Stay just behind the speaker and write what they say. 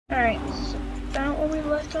Alright, so about where we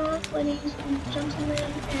left off, ladies and gentlemen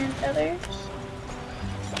and others.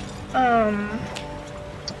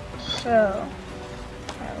 So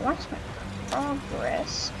I lost my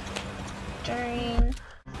progress during.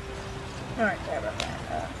 Alright, sorry about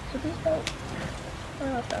that. So this boat,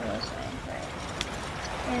 where left I was saying, right?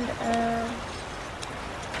 And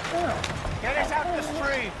Get us out the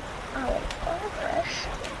street! our progress.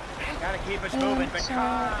 Gotta keep us moving, but So I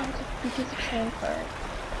have to do the train part.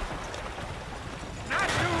 not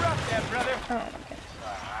too rough there, brother. Oh my goodness.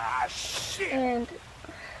 Ah, shit. And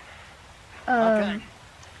Okay,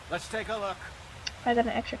 let's take a look. I got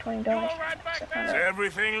an extra $20. You all right back So there? kind Does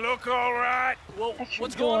everything look all right? Well, Extra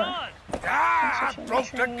what's door. going on? Ah, I Concession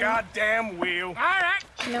broke the train. goddamn wheel. All right,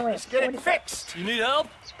 You know, let's get it $40. fixed. You need help?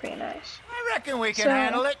 It's pretty nice. I reckon we can So-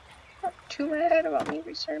 handle it. Not too mad about me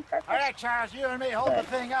restarting progress. All right, Charles, you and me hold the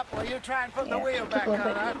thing up while you try and put the wheel back on,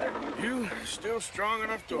 Arthur. You still strong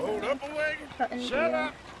enough to hold up a wagon? Cut in Shut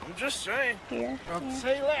up. I'm just saying. here. Yeah.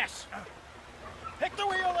 Say less. Pick the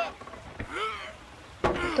wheel up.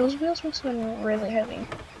 Those wheels must have been really heavy.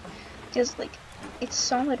 Just like, it's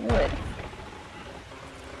solid wood.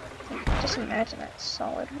 Like, just imagine that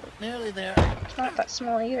solid wood. Nearly there. It's not that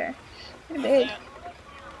small either. Pretty big.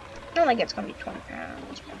 Not like it's gonna be 20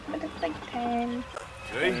 pounds, but it's like 10,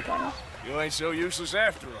 See? 20 pounds. You ain't so useless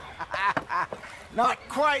after all. Not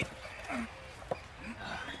quite.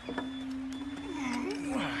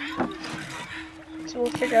 So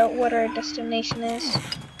we'll figure out what our destination is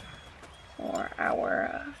for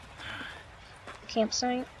our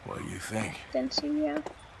campsite. What do you think? Then see, yeah.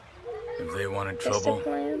 If they wanted That's the trouble,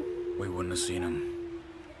 plan. we wouldn't have seen them.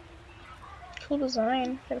 Cool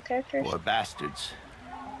design for the characters. Poor bastards.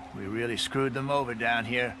 We really screwed them over down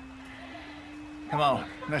here. Come on,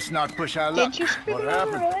 let's not push our luck. Did you screw What them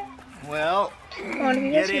over, happened? really? Well, Oh, and if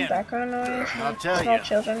you guys Get hear in. background noise, I'll tell small you.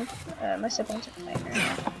 children, my siblings are playing right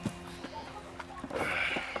now.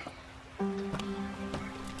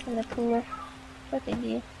 In the pool, what they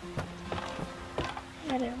do.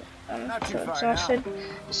 I'm Not too so far exhausted.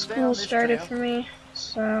 Stay on School this started trail. for me,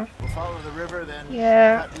 so we'll follow the river, then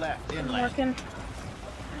Yeah. cut left I'm inland. working.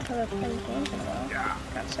 I haven't played games in a while. Yeah.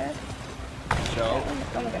 Not sad. So,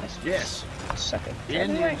 Oh my goodness. yes, Suck it. the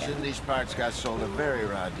Indians in these parts got sold a very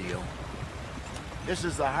raw deal. This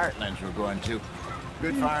is the heartlands we're going to.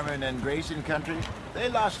 Good farming and grazing country. They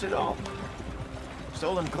lost it all.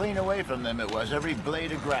 Stolen clean away from them it was, every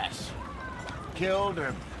blade of grass. Killed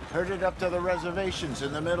or herded up to the reservations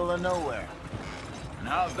in the middle of nowhere. And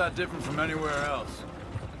how's that different from anywhere else?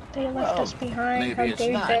 They left Well, us behind. maybe How it's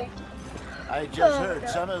dare not. they? I just Oh, heard God.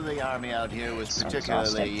 some of the army out here was So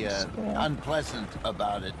particularly exhausted from school. unpleasant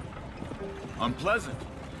about it. Unpleasant.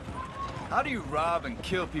 How do you rob and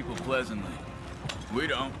kill people pleasantly? We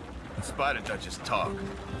don't, in spite of Dutch's talk.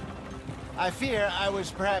 I fear I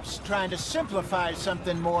was perhaps trying to simplify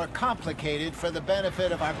something more complicated for the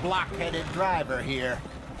benefit of our block-headed driver here.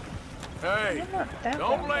 Hey, I'm not that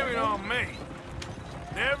don't bad, blame it though. on me.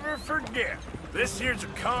 Never forget, this here's a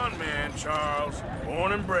con man, Charles,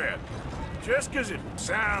 born and bred. Just 'cause it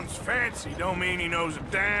sounds fancy don't mean he knows a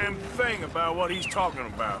damn thing about what he's talking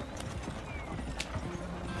about.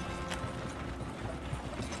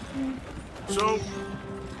 So,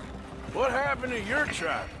 what happened to your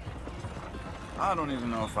tribe? I don't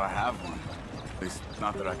even know if I have one. At least,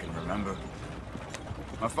 not that I can remember.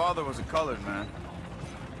 My father was a colored man.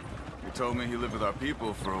 He told me he lived with our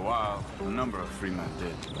people for a while. A number of free men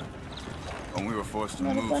did, but when we were forced to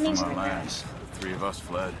Well, the move bunnies from our are lands, the three of us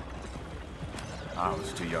fled. I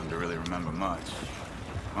was too young to really remember much.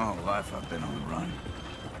 My whole life I've been on the run.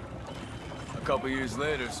 A couple years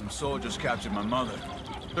later, some soldiers captured my mother.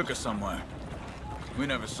 Took her somewhere. We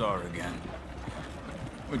never saw her again.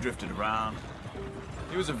 We drifted around.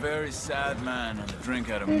 He was a very sad man, and the drink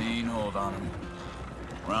had a mean hold on him.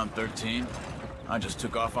 Around 13, I just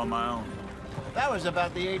took off on my own. That was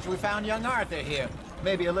about the age we found young Arthur here.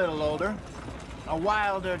 Maybe a little older. A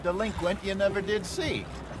wilder delinquent you never did see.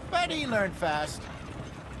 But he learned fast.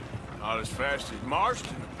 Not as fast as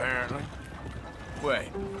Marston, apparently. Wait,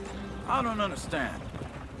 I don't understand.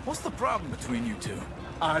 What's the problem between you two?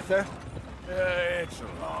 Arthur? It's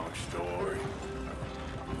a long story.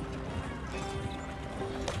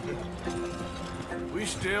 We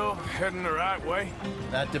still heading the right way?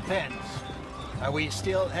 That depends. Are we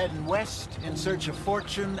still heading west in search of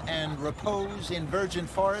fortune and repose in virgin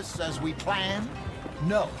forests as we planned?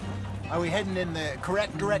 No. Are we heading in the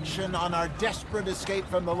correct direction on our desperate escape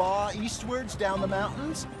from the law eastwards down the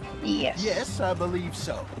mountains? Yes. Yes, I believe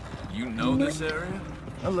so. You know this area?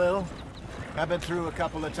 A little. I've been through a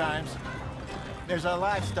couple of times. There's a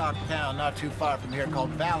livestock town not too far from here called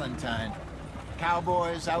Valentine.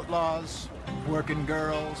 Cowboys, outlaws, working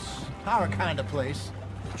girls, our kind of place.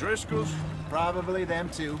 Driscoll's? Probably them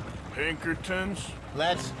too. Pinkertons?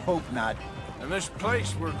 Let's hope not. And this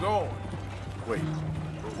place we're going. Wait,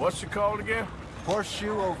 what's it called again?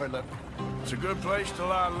 Horseshoe Overlook. It's a good place to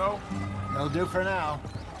lie low? They'll do for now.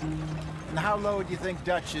 And how low do you think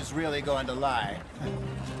Dutch is really going to lie?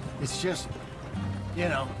 It's just, you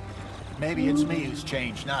know, maybe it's me who's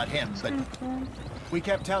changed, not him, but we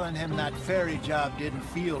kept telling him that ferry job didn't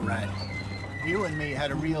feel right. You and me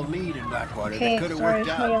had a real lead in Blackwater that could have worked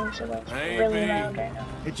out. Really loud right now.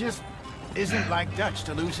 It just isn't like Dutch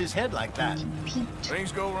to lose his head like that.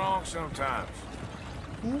 Things go wrong sometimes.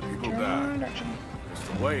 People die. It's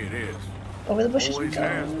the way it is. Over the bushes we Always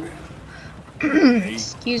has go. been.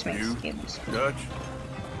 Excuse me, You, excuse me. Dutch.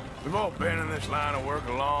 We've all been in this line of work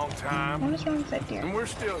a long time. What is wrong with that deer? And we're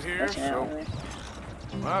still here, What's wrong so with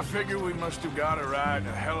it? I figure we must have got it right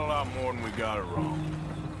a hell of a lot more than we got it wrong.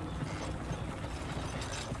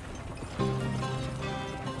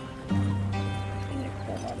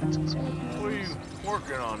 What are you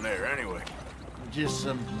working on there, anyway? Just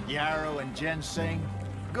some yarrow and ginseng.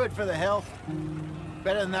 Good for the health.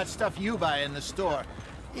 Better than that stuff you buy in the store.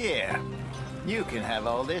 Yeah, you can have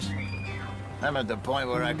all this. I'm at the point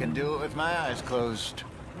where I can do it with my eyes closed.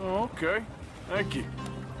 Oh, okay. Thank you.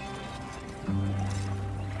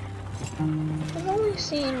 I've only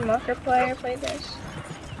seen Markiplier play this.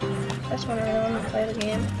 That's when I really want to play the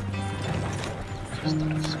game. Just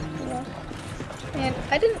thought it was so cool. And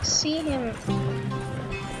I didn't see him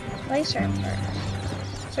play certain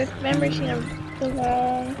parts. So I remember seeing him the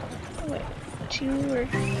long, what, 2 or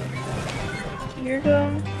 3 year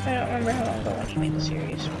ago? I don't remember how long ago when he made the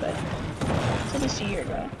series, but it's at least a year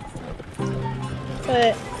ago.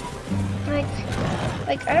 But,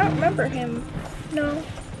 like I don't remember him, no.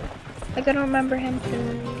 Like, I don't remember him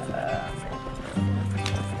doing,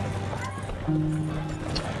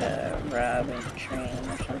 robbing train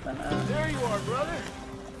or something. There you are, brother.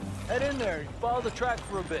 Head in there. Follow the track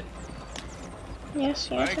for a bit.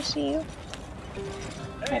 Yes, I see you.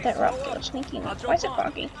 Hey, Got that rock slow though, up. sneaky. I'll Why is it jump on.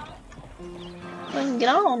 foggy? Well, get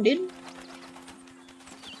on, dude.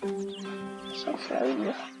 So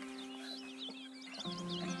slow.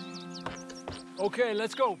 Okay,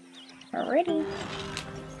 let's go. Alrighty.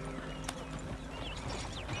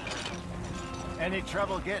 Any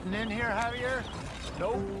trouble getting in here, Javier?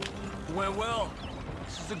 Nope. Went well.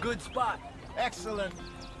 This is a good spot. Excellent.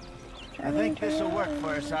 I think this will work for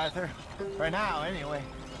us, Arthur. For now, anyway.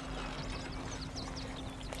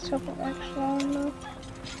 So if it works long enough.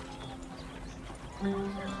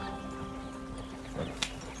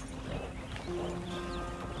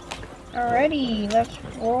 Alrighty, let's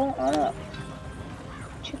roll up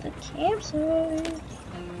to the campsite.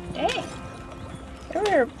 Dang. They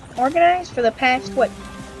were organized for the past, what?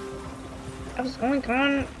 I was only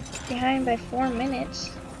gone behind by 4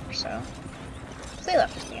 minutes or so. They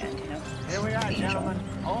left us behind, you know? Here we are, The usual. gentlemen.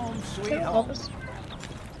 Home, sweet They help home. us.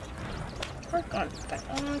 We're gone. But,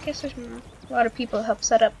 I guess there's a lot of people to help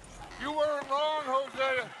set up. You weren't wrong,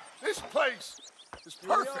 Hosea. This place is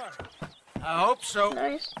perfect. I hope so.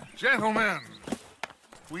 Nice. Gentlemen,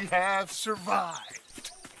 we have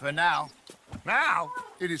survived. For now. Now,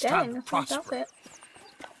 it is Dang, time to that's not prosper. it.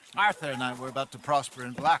 Arthur and I were about to prosper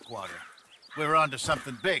in Blackwater. We were onto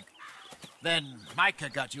something big. Then Micah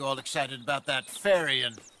got you all excited about that ferry,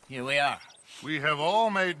 and here we are. We have all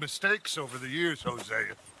made mistakes over the years,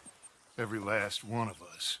 Hosea. Every last one of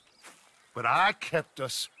us. But I kept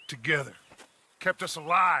us together. Kept us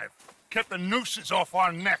alive. Kept the nooses off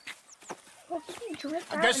our neck. Well, did you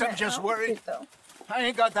drift I out guess in I'm that just outfit, worried. though? I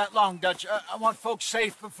ain't got that long, Dutch. I want folks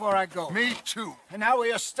safe before I go. Me too. And now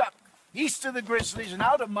we are stuck east of the Grizzlies and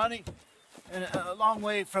out of money, and a long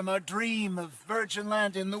way from our dream of virgin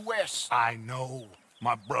land in the west. I know,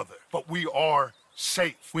 my brother. But we are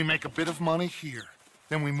safe. We make a bit of money here.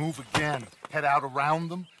 Then we move again. Head out around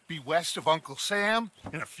them. Be west of Uncle Sam.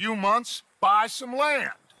 In a few months, buy some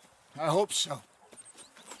land. I hope so.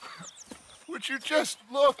 Would you just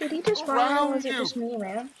look Did he just run, or around was it you? just me,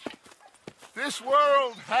 man? This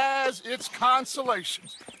world has its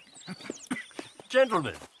consolations.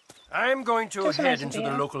 Gentlemen, I'm going to Just a head nice into the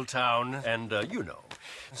idea. local town and,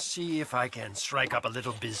 see if I can strike up a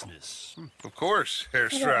little business. Of course, Herr I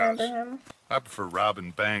don't Strauss. remember him. I prefer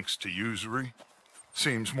robbing banks to usury.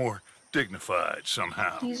 Seems more dignified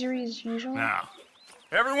somehow. Usury as usual. Now,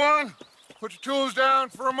 everyone, put your tools down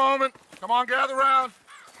for a moment. Come on, gather round.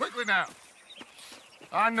 Quickly now.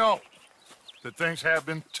 I know that things have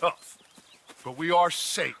been tough, but we are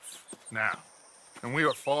safe now. And we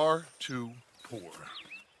are far too poor.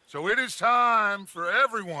 So it is time for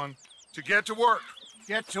everyone to get to work.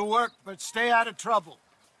 Get to work, but stay out of trouble.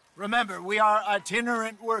 Remember, we are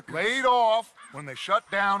itinerant workers. Laid off when they shut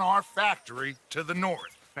down our factory to the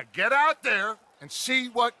north. Now get out there and see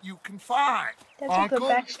what you can find. That's Uncle, a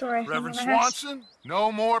good backstory. Reverend Swanson,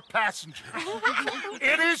 no more passengers.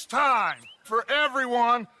 It is time for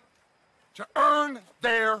everyone to earn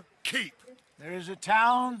their keep. There is a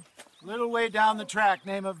town a little way down the track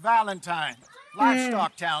named Valentine.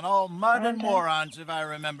 Livestock town, all mud and morons, if I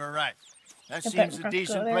remember right. That seems a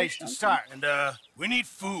decent place to start. And, we need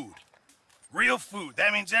food. Real food.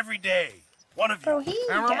 That means every day. One of you.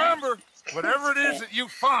 And remember, whatever it is that you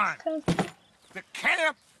find, the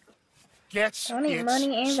camp gets Donate its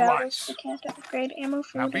money and values slice. to camp to upgrade ammo,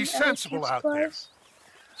 food, Now be and sensible other out camp there. supplies.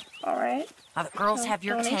 Alright. The girls So, have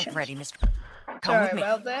your tent donations. ready, Mr. Come Sorry with me.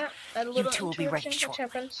 about that. Had a You little two will be ready interruption, which shortly.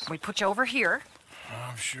 happens. We put you over here.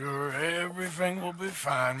 I'm sure everything will be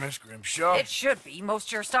fine, Miss Grimshaw. It should be. Most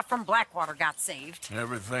of your stuff from Blackwater got saved.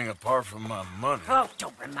 Everything apart from my money. Oh,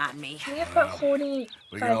 don't remind me. We have about 45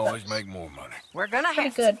 We can always bucks. make more money. We're gonna Pretty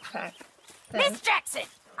have good pack. Miss Jackson,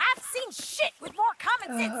 I've seen shit with more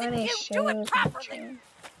common sense than you. Do it properly.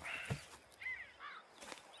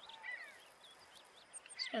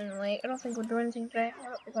 It's getting late. I don't think we'll do anything today.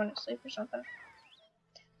 We're going to sleep or something.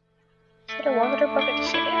 Get a water bucket to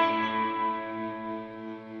sit in.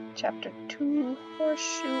 Chapter 2,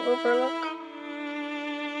 Horseshoe Overlook.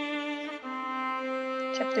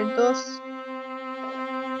 Chapter 2.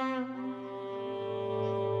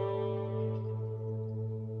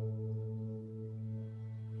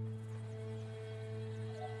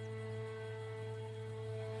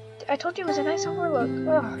 I told you it was a nice overlook.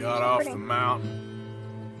 Oh, Got so off pretty. the mountain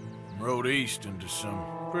and rode east into some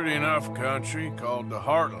pretty enough country called the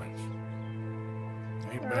Heartlands.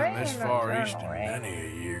 Ain't been Right this in the far journal, east in right? many a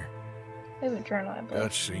year. Maybe journal, I believe.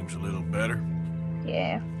 That seems a little better.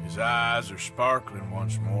 Yeah. His eyes are sparkling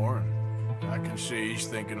once more, and I can see he's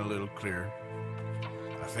thinking a little clearer.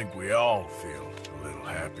 I think we all feel a little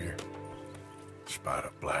happier, despite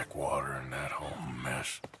of Blackwater and that whole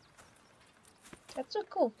mess. That's a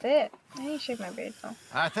cool bit. I need to shave my beard though.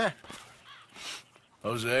 Arthur?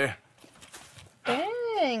 Jose,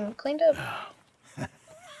 Dang, cleaned up.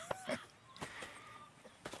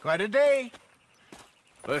 Quite a day.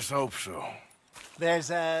 let's hope so. There's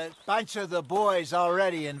a bunch of the boys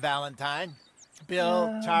already in Valentine.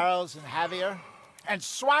 Bill, Charles, and Javier. And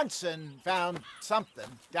Swanson found something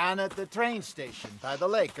down at the train station by the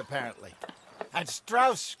lake, apparently. And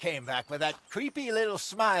Strauss came back with that creepy little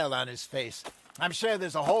smile on his face. I'm sure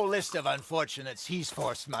there's a whole list of unfortunates he's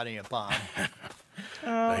forced money upon.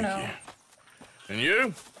 Thank you. And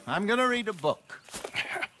you? I'm gonna read a book.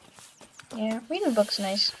 Yeah, reading books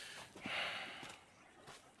nice.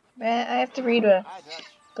 But I have to read a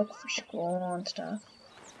book for school and stuff.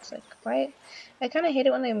 It's like, why? I kind of hate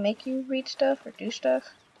it when they make you read stuff or do stuff.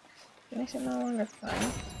 It makes it no longer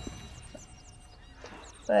fun.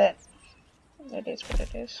 But it is what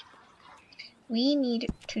it is. We need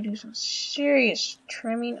to do some serious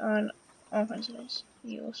trimming on offenses.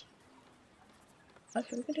 Heels.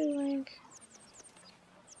 Okay, we could do like...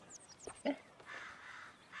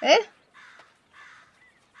 Eh?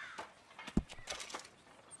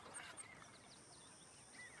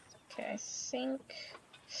 Okay, I think...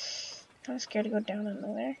 I'm kind of scared to go down in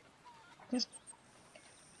there. Just...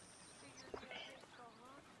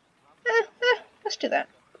 let's do that.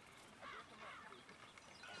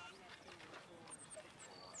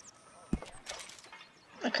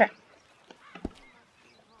 Okay.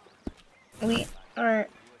 We are...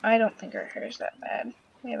 I don't think our hair is that bad.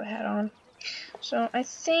 We have a hat on. So I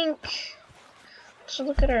think... Let's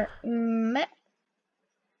look at our map.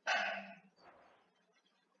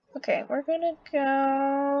 Okay, we're gonna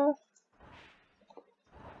go...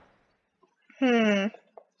 I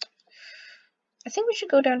think we should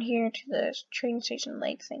go down here to the train station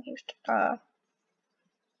lake thing. He was,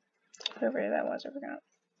 whoever that was, I forgot.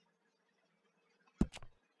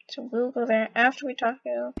 So we'll go there after we talk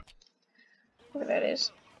to whoever that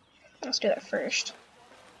is. Let's do that first.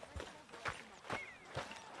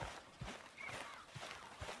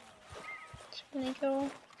 So I'm gonna go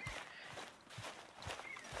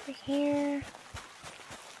over here.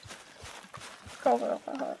 Go.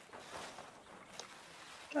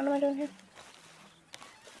 What am I doing here?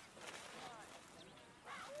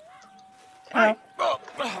 Oh.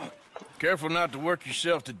 Careful not to work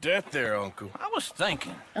yourself to death there, Uncle. I was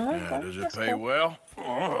thinking. Oh, Yeah, okay. does it That's pay cool. well?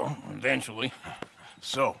 Oh, eventually.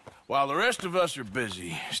 So, while the rest of us are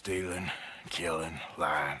busy stealing, killing,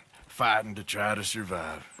 lying, fighting to try to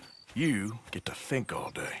survive, you get to think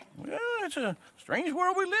all day. Well, it's a strange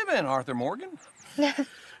world we live in, Arthur Morgan. Hey,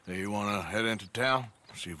 you wanna head into town?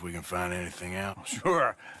 See if we can find anything out?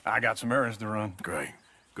 Sure, I got some errands to run. Great.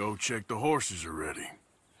 Go check the horses are ready.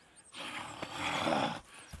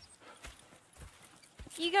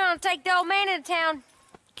 You gonna take the old man into town? You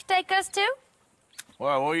can take us too?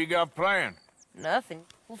 Well, what you got planned? Nothing.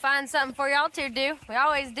 We'll find something for y'all to do. We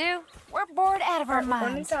always do. We're bored out of our Alright, we're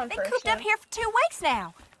going minds. down Been first, cooped up yeah. here for 2 weeks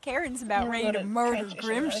now. Karen's about Yeah, ready go to to murder train station,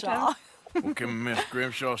 Grimshaw. Well, can Miss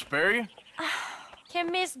Grimshaw spare you?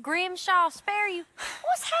 Can Miss Grimshaw spare you?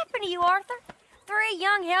 What's happened to you, Arthur? 3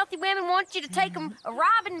 young, healthy women want you to take them a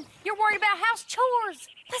robbing. You're worried about house chores.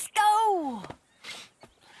 Let's go.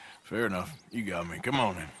 Fair enough. You got me. Come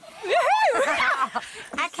on in.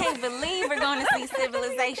 I can't believe we're going to see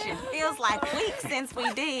civilization. Feels like weeks since we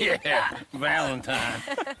did. Yeah, Valentine.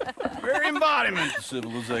 Very embodiment of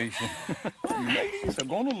civilization. You ladies are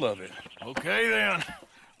gonna love it. Okay, then.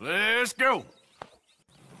 Let's go.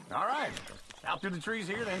 All right, out through the trees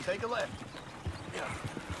here, then take a left.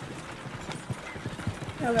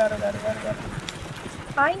 Oh god, oh god, oh god, oh god.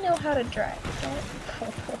 I know how to drive.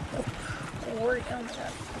 Don't worry. Oh my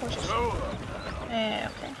god. Horses. Yeah,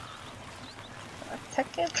 okay.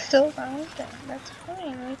 Technical Valentine. That's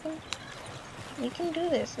fine. We can do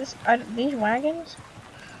this. These wagons,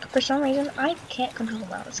 for some reason, I can't control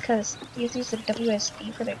them. It's because you have to use the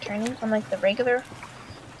WSD for their turning, unlike the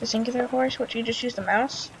singular horse, which you just use the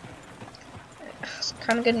mouse. It's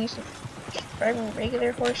kind of getting used to driving a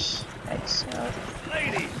regular horse. I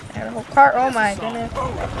had a whole car. Oh my goodness.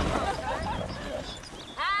 Whoa.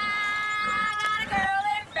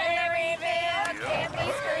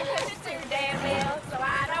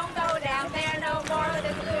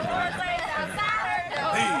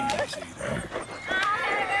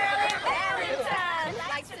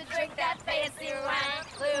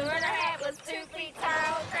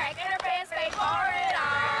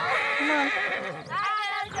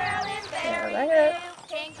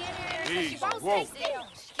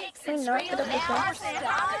 I'm not good at this one.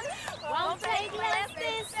 Won't take less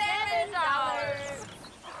than $7.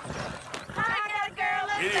 I got a girl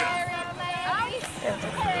in I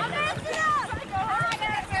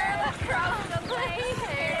got a girl across the plain.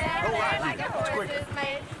 Like a horse is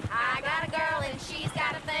made. I got a girl and she's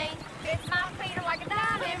got a thing. Fits my feet like a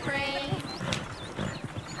diamond ring.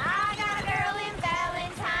 I got a girl in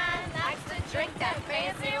Valentine. Likes to drink that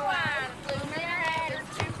fancy wine. Bloom in her head is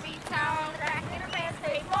 2 feet tall. Crack in her pants,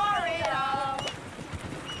 pay for it all.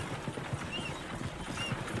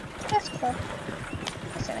 That's cool.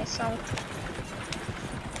 That's a nice song.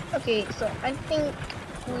 Okay, so I think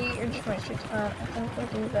we are just going straight to town. I think we'll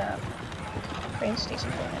do the train station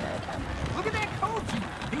thing another time. Look at that coach.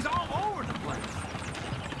 He's all over the place.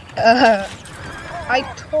 I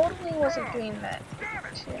totally wasn't doing that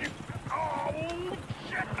too.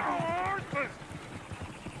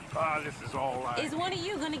 This is all right. Is one of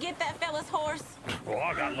you going to get that fella's horse? Well,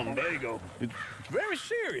 I got lumbago. It's very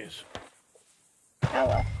serious.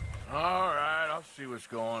 Hello. All right, I'll see what's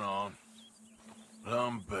going on.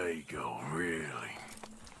 Lumbago, really?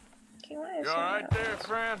 Okay, why is You all right there,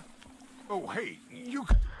 friend? Oh, hey, you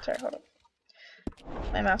Sorry, hold up.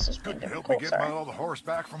 My mouse is being could help me difficult, get my sorry. other horse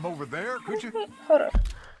back from over there, could you? Hold up.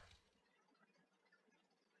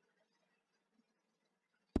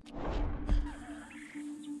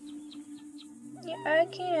 Yeah, I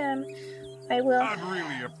can. I will. I'd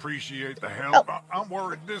really appreciate the help. Oh. I'm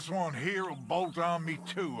worried this one here will bolt on me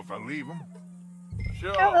too if I leave him.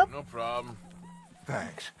 Sure, Hello. no problem.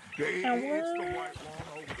 Thanks. It's the white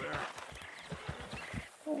one over there.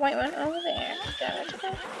 White one over there. Got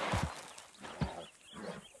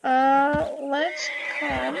it. Let's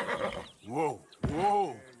come. Whoa,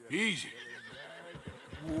 whoa, easy.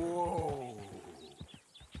 Whoa,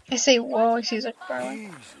 I say whoa, he sees a car.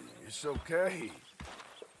 easy. It's okay.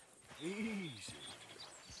 Easy.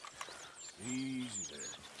 Easy there.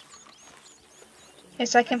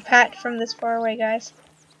 Yes, I can pat from this far away, guys.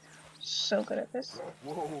 So good at this.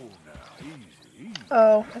 Whoa, now, easy, easy.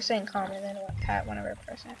 Oh, I'm saying calmer than what pat one other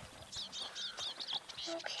person.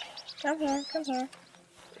 Okay, come here, come here.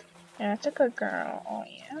 Yeah, that's a good girl. Oh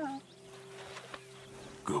yeah.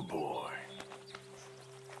 Good boy.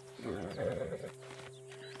 Okay,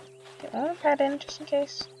 I want to pat in just in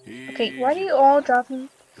case. Okay, why do you all drop me?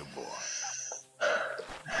 Good boy.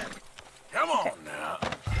 Come on now.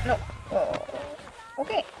 No. Oh.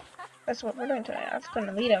 Okay, that's what we're doing tonight. I was going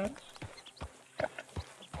to lead him.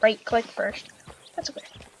 Right click first. That's okay.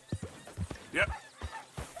 Yep.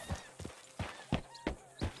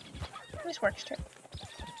 This works too.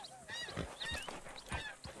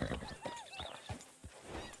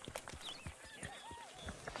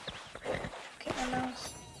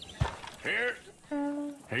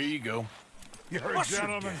 you go. You're a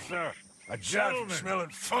gentleman, sir. A gentleman. Smelling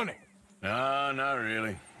funny. No, not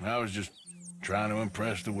really. I was just trying to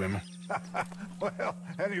impress the women. Well,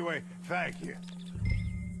 anyway, thank you.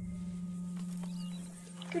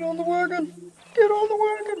 Get on the wagon. Get on the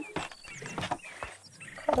wagon.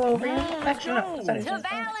 All over you. Actually, no. I thought it was To just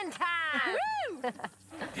Valentine!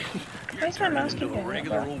 Where's my mouse keep a going?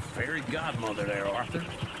 regular old fairy godmother there, Arthur.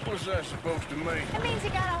 What's that supposed to mean? It means you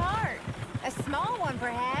got a heart. A small one,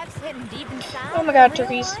 perhaps, hidden deep inside. Oh my god, a real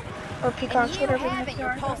turkeys. one. Or peacocks, And you whatever the haven't, heck they you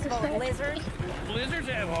are. pulseful lizard. Blizzards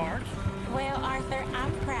have hearts. Well, Arthur,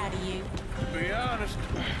 I'm proud of you. To be honest,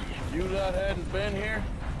 if you lot hadn't been here,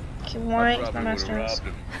 Okay, why I is my probably mouse would doing have this?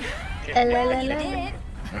 robbed him. You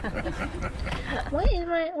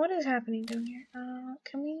did. What is happening down here?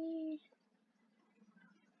 Can we...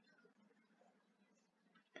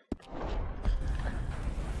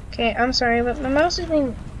 Okay, I'm sorry, but my mouse is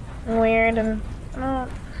being weird and I don't know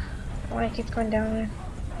why it keeps going down there.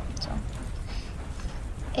 So.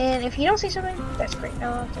 And if you don't see something, that's great. I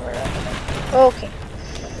don't have to worry about it. Okay.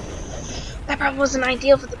 That probably wasn't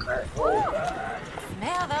ideal for the car.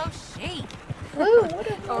 Smell those sheep. Woo, what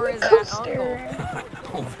a Or roller is that coaster.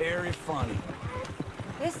 Oh, very funny.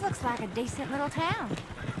 This looks like a decent little town.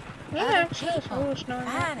 Yeah, Other actually, it's people. really snowing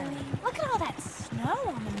right Finally. Look at all that snow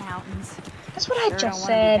on the mountains. That's what I Sure just don't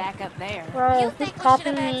said. want to be back up there. Bro, You who's think we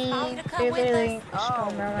copying should have me? asked Mom to come They with literally us?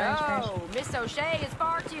 stole my lines, guys. Oh, no. Miss O'Shea is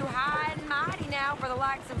far too high and mighty now for the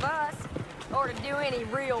likes of us. Or to do any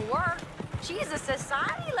real work. She's a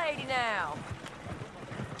society lady now.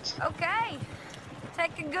 Okay.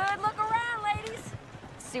 Take a good look around, ladies.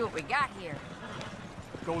 See what we got here.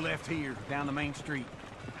 Go left here, down the main street.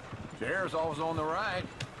 Sheriff's always on the right.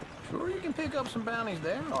 Sure you can pick up some bounties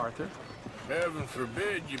there, Arthur. Heaven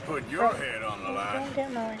forbid you put your head on the line. Don't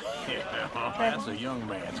get mine. Yeah, that's a young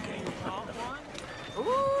man's game.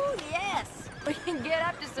 Ooh, yes. We can get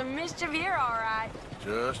up to some mischief here, all right.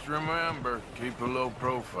 Just remember, keep a low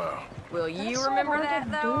profile. Will you That's so remember hard that, to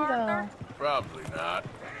though, do, Arthur? Probably not.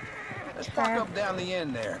 Let's park up down the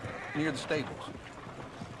end there, near the stables.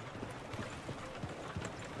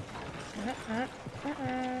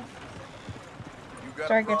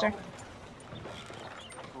 Sorry, good sir.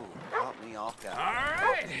 Help me off, guys. All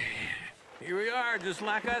right. Here we are, just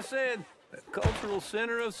like I said. The cultural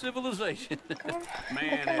center of civilization.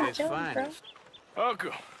 Man at its finest.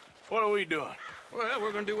 Uncle, what are we doing? Well,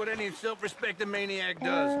 we're gonna do what any self-respecting maniac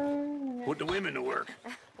does. Put the women to work.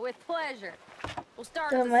 With pleasure. We'll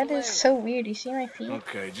start The at the mud is saloon. so weird. You see my feet?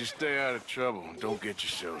 Okay, just stay out of trouble and don't get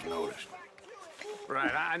yourselves noticed.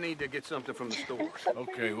 Right, I need to get something from the stores.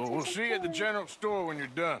 Okay, well, we'll see you at the general store when you're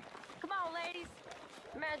done. Come on, ladies.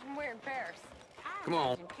 Imagine we're in Paris. Come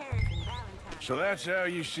on. So that's how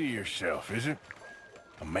you see yourself, is it?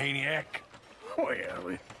 A maniac?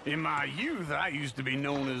 Well, in my youth, I used to be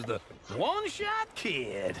known as the one-shot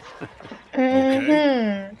kid.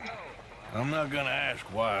 Mm-hmm. I'm not gonna ask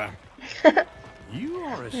why. You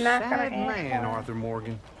are a Not gonna sad ask man, why. Arthur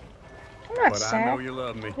Morgan. I'm not But sad. I know you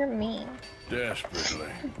love me. You're mean.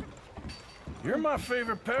 Desperately. You're my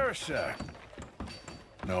favorite parasite.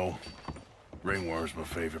 No, ringworm's my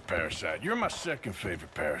favorite parasite. You're my second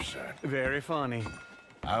favorite parasite. Very funny.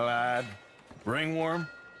 I lied. Ringworm,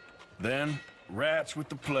 then rats with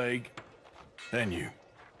the plague, then you.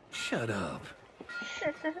 Shut up.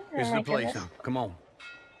 Oh Here's my the place goodness. now. Come on.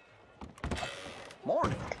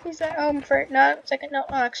 Morning. He's at home for no second. No,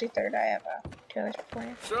 actually third. I have 2 others before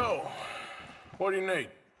you. So, what do you need?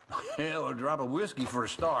 Hell, a drop of whiskey for a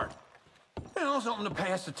start. You know, something to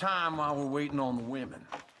pass the time while we're waiting on the women.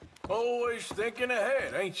 Always thinking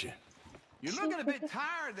ahead, ain't you? You're looking a bit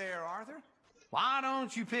tired there, Arthur. Why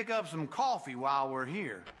don't you pick up some coffee while we're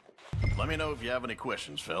here? Let me know if you have any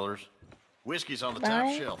questions, fellers. Whiskey's on the top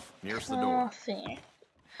Buy shelf, nearest the door. Coffee.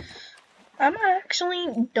 I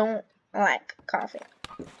actually don't like coffee.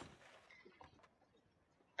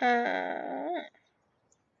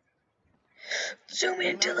 Zoom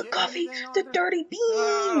into the coffee, the dirty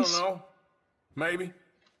I don't beans. know. Maybe.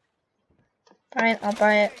 Fine, I'll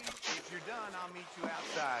buy it. If you're done, I'll meet you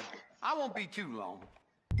outside. I won't be too long.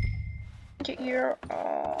 Get your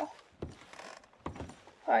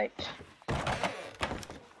right.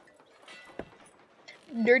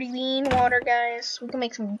 Dirty bean water, guys. We can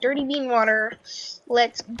make some dirty bean water.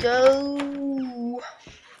 Let's go.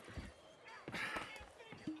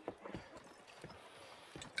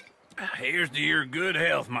 Here's to your good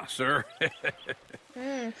health, my sir.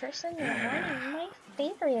 First thing in the morning, my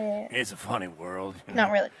favorite. It's a funny world.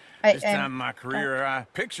 Not really. This time in my career, I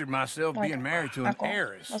pictured myself like being married to an alcohol.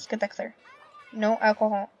 heiress. Let's get that clear. No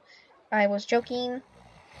alcohol. I was joking.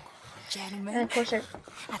 And of course, it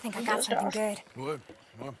I think I got something good. What?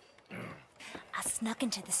 I snuck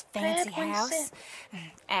into this fancy house.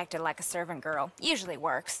 Acted like a servant girl. Usually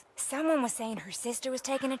works. Someone was saying her sister was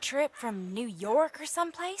taking a trip from New York or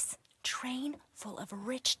someplace. Train full of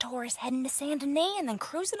rich tourists heading to Saint Denis and then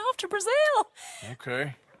cruising off to Brazil.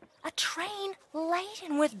 Okay. A train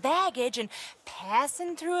laden with baggage and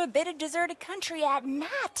passing through a bit of deserted country at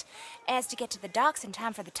night as to get to the docks in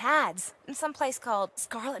time for the tides in some place called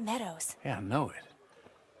Scarlet Meadows. Yeah, I know it.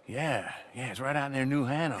 Yeah, it's right out near New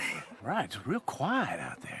Hanover. Right, it's real quiet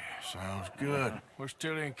out there. Sounds good. Where's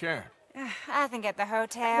Tilly and Karen? I think at the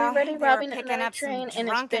hotel. We ready They were robbing picking another up train, some and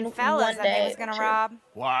it's drunken been fellas one that they day was gonna or two. rob.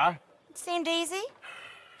 Why? It seemed easy.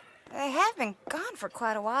 They have been gone for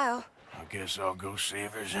quite a while. I guess I'll go see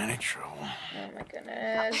if there's any trouble. Oh my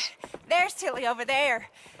goodness. There's Tilly over there.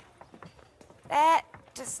 That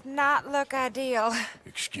does not look ideal.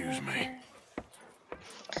 Excuse me.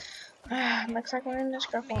 Looks like we're in this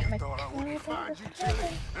girl won't make You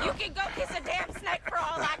can go kiss a damn snake for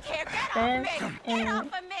all I care. Get off me! Get off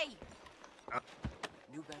of me!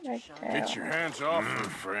 Get your hands off her,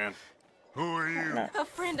 friend. Who are you? A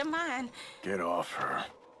friend of mine. Get off her.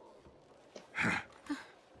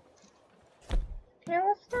 Yeah,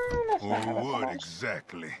 let's not have a What fight.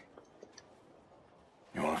 exactly?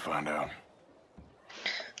 You want to find out?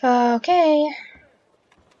 Okay.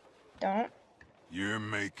 Don't. You're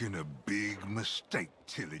making a big mistake,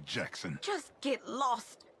 Tilly Jackson. Just get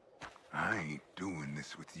lost. I ain't doing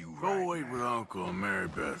this with you Go right wait with Uncle and Mary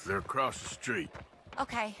Beth. They're across the street.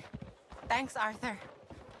 Okay. Thanks, Arthur.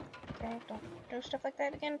 Okay, don't do stuff like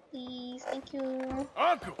that again, please. Thank you.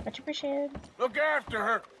 Uncle! Much appreciated. Look after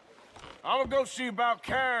her. I'm gonna go see about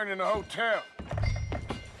Karen in the hotel.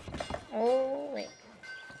 Oh, wait.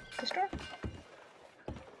 The store?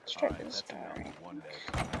 Let's try this store.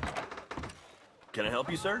 Can I help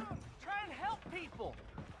you, sir? Try and help people.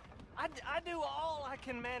 I do all I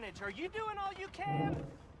can manage. Are you doing all you can?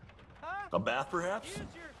 Huh? A bath, perhaps? Use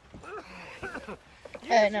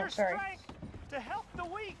no, your sorry. strength to help the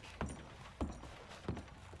weak.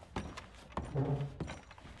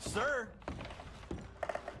 Sir?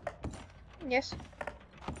 Yes.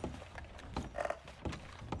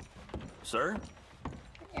 Sir?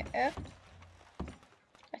 Yeah.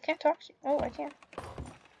 I can't talk to you. Oh, I can.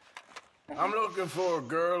 I'm looking for a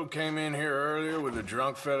girl who came in here earlier with a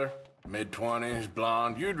drunk fella. Mid-20s,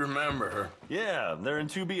 blonde. You'd remember her. Yeah, they're in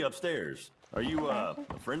 2B upstairs. Are you, a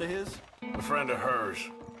friend of his? A friend of hers.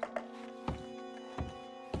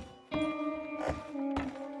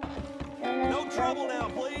 No trouble now,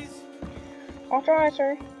 please. I'll try,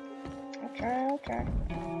 sir. I'll try.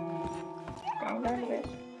 I'm done with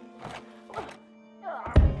this.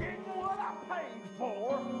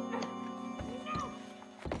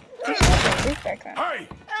 Hey!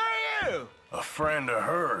 You! A friend of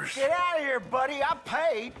hers. Get out of here, buddy. I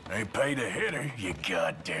paid. Ain't paid to hit her, you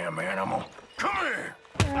goddamn animal. Come here!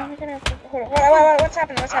 We're gonna have to, hold on. Wait, what's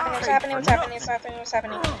happening? What's happening? I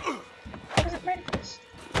wasn't ready for this.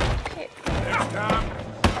 Okay. Next time,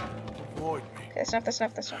 avoid me. Okay, that's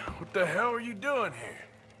enough. What the hell are you doing here?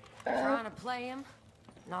 Trying to play him.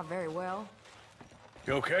 Not very well.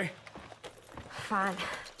 You okay? Fine.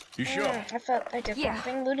 You sure? I felt I did Yeah.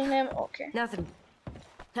 something, looting them. Okay. Nothing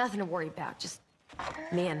to worry about. Just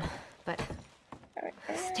men. But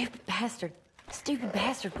stupid bastard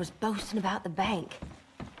was boasting about the bank.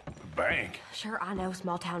 Bank? Sure, I know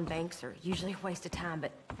small town banks are usually a waste of time,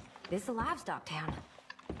 but this is a livestock town.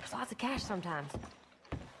 There's lots of cash sometimes.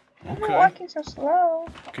 Why am I walking so slow?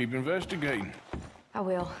 Keep investigating. I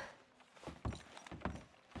will.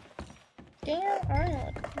 Damn,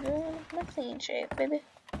 I look good. I'm a clean shape, baby.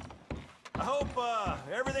 I hope,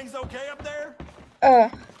 everything's okay up there?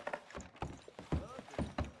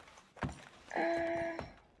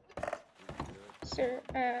 Sir,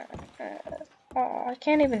 oh, I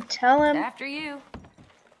can't even tell him. After you.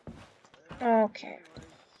 Okay.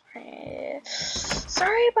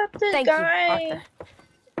 Sorry about the Thank guy. you, Arthur.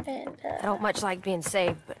 And, I don't much like being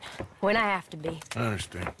saved, but when I have to be. I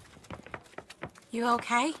understand. You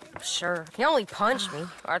okay? Sure. He only punched me.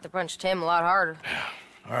 Arthur punched him a lot harder.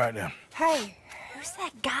 All right, then. Hey, who's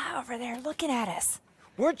that guy over there looking at us?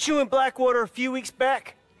 Weren't you in Blackwater a few weeks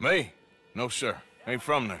back? Me? No, sir. Ain't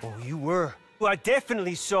from there. Oh, you were. Well, I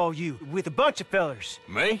definitely saw you with a bunch of fellers.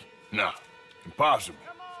 Me? No. Impossible.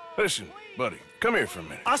 Listen, buddy, come here for a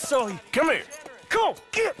minute. I saw you. Come here. Come on,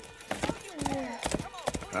 get.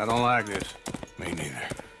 I don't like this. Me neither.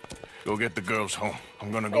 Go get the girls home.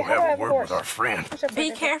 I'm gonna go Hey, have a word with our friend.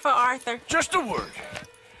 Be careful, Arthur. Just a word.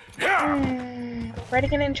 Yeah. Ready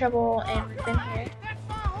to get in trouble, and we've been here.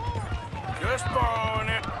 Just borrowing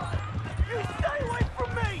it.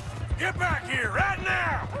 Get back here, right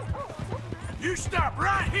now! You stop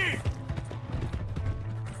right here!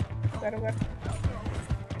 Go.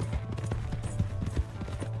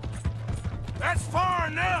 That's far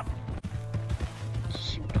enough!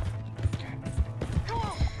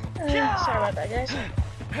 Sorry about that, guys.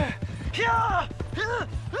 Get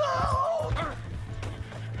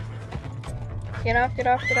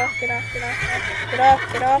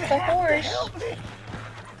off the horse.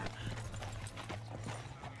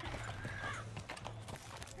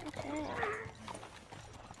 Okay.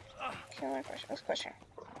 Let's question.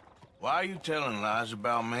 Why are you telling lies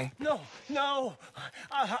about me? No.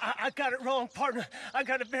 I got it wrong, partner. I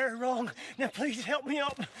got it very wrong. Now please help me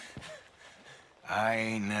up. I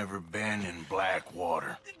ain't never been in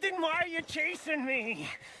Blackwater. Then why are you chasing me?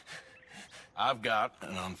 I've got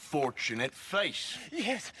an unfortunate face.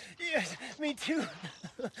 Yes, me too.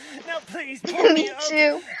 Now please pull me Me up.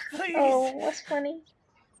 too. Please. Oh, what's funny?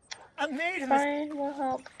 I made a Fine, we'll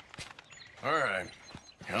help. All right,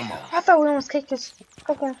 come on. I thought we almost kicked his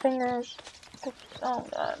fucking fingers. Oh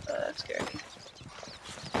god, that's scary.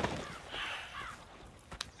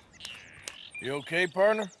 You okay,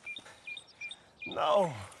 partner?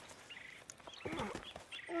 No,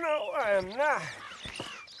 I am not.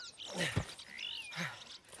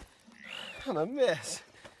 I'm a mess.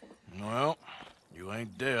 Well, you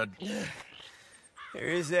ain't dead. There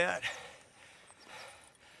is that.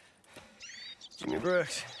 Jimmy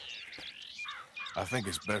Brooks. I think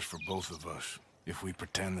it's best for both of us if we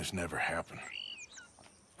pretend this never happened.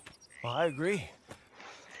 Well, I agree.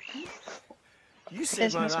 You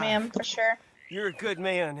saved my life. Businessman, for sure. You're a good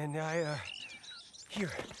man, and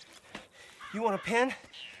Here. You want a pen?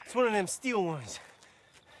 It's one of them steel ones.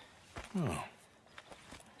 Oh.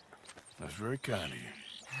 That's very kind of you.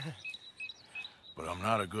 But I'm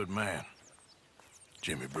not a good man,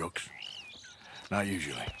 Jimmy Brooks. Not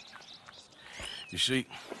usually. You see,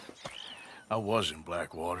 I was in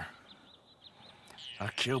Blackwater. I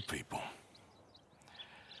killed people.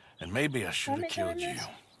 And maybe I should have killed you.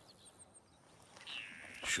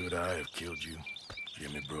 Should I have killed you,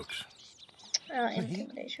 Jimmy Brooks?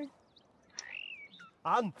 Intimidation.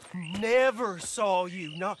 I never saw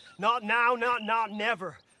you. Not now, not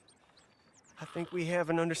never. I think we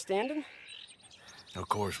have an understanding. Of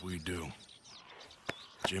course we do.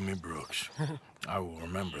 Jimmy Brooks. I will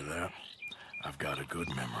remember that. I've got a good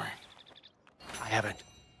memory. I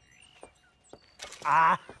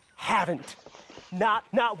haven't. Not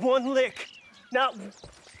one lick. Not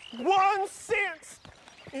 1 cent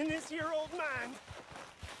in this here old mind.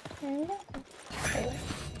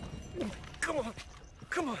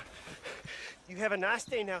 Come on. You have a nice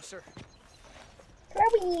day now, sir.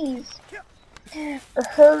 Crabbies.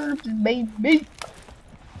 Herbs, baby.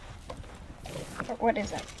 What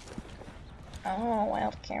is it? Oh,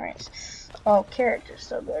 wild carrots. Oh, carrots are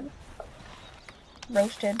so good.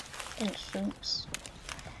 Roasted in soups.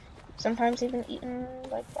 Sometimes even eaten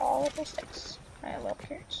like raw little sticks. I love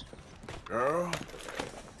carrots. Girl?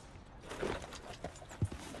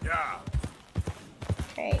 Yeah.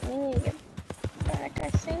 Okay, we need to get back, I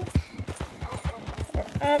think.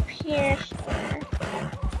 We're up here somewhere.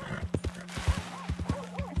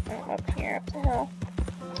 Up here, up the hill.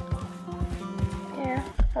 Yeah,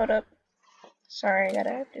 hold up. Sorry, I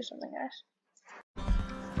gotta do something, guys.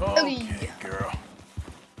 Okay, girl.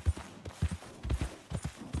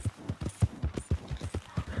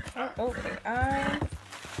 Okay, I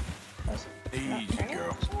was easy,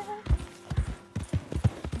 girl.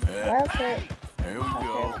 Well, okay. There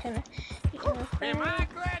we go. Am I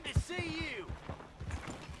glad to see you?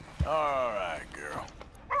 All right, girl.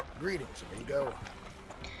 Greetings, amigo.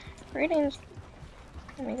 Greetings,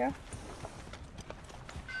 amigo.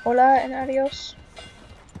 Hola and adios.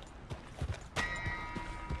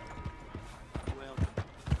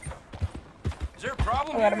 Is there a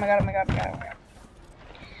problem? Oh my god.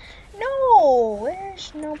 No,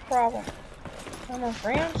 there's no problem. Almost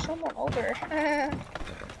ran someone over.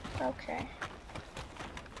 Okay.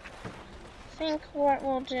 I think what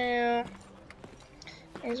we'll do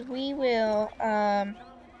is we will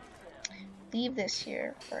leave this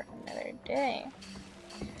here for another day.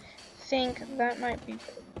 I think that might be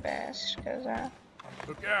for the best because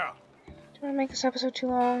Look out. don't want to make this episode too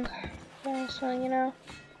long. So you know,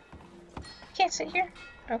 can't sit here.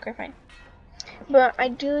 Okay, fine. But I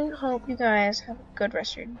do hope you guys have a good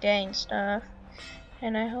rest of your day and stuff.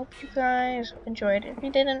 And I hope you guys enjoyed it. If you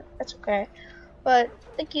didn't, that's okay. But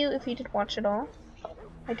thank you if you did watch it all.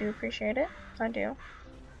 I do appreciate it. I do.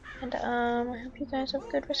 And I hope you guys have a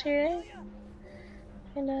good rest of your day.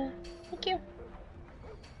 And thank you.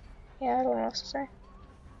 Yeah, I don't know what else to say.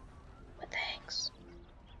 But thanks.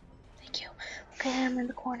 Thank Look at him in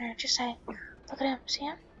the corner. Just say, look at him. See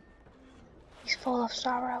him? He's full of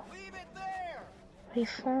sorrow. But he's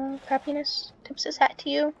full of happiness. Tips his hat to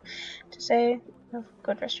you to say, have a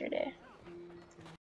good rest of your day.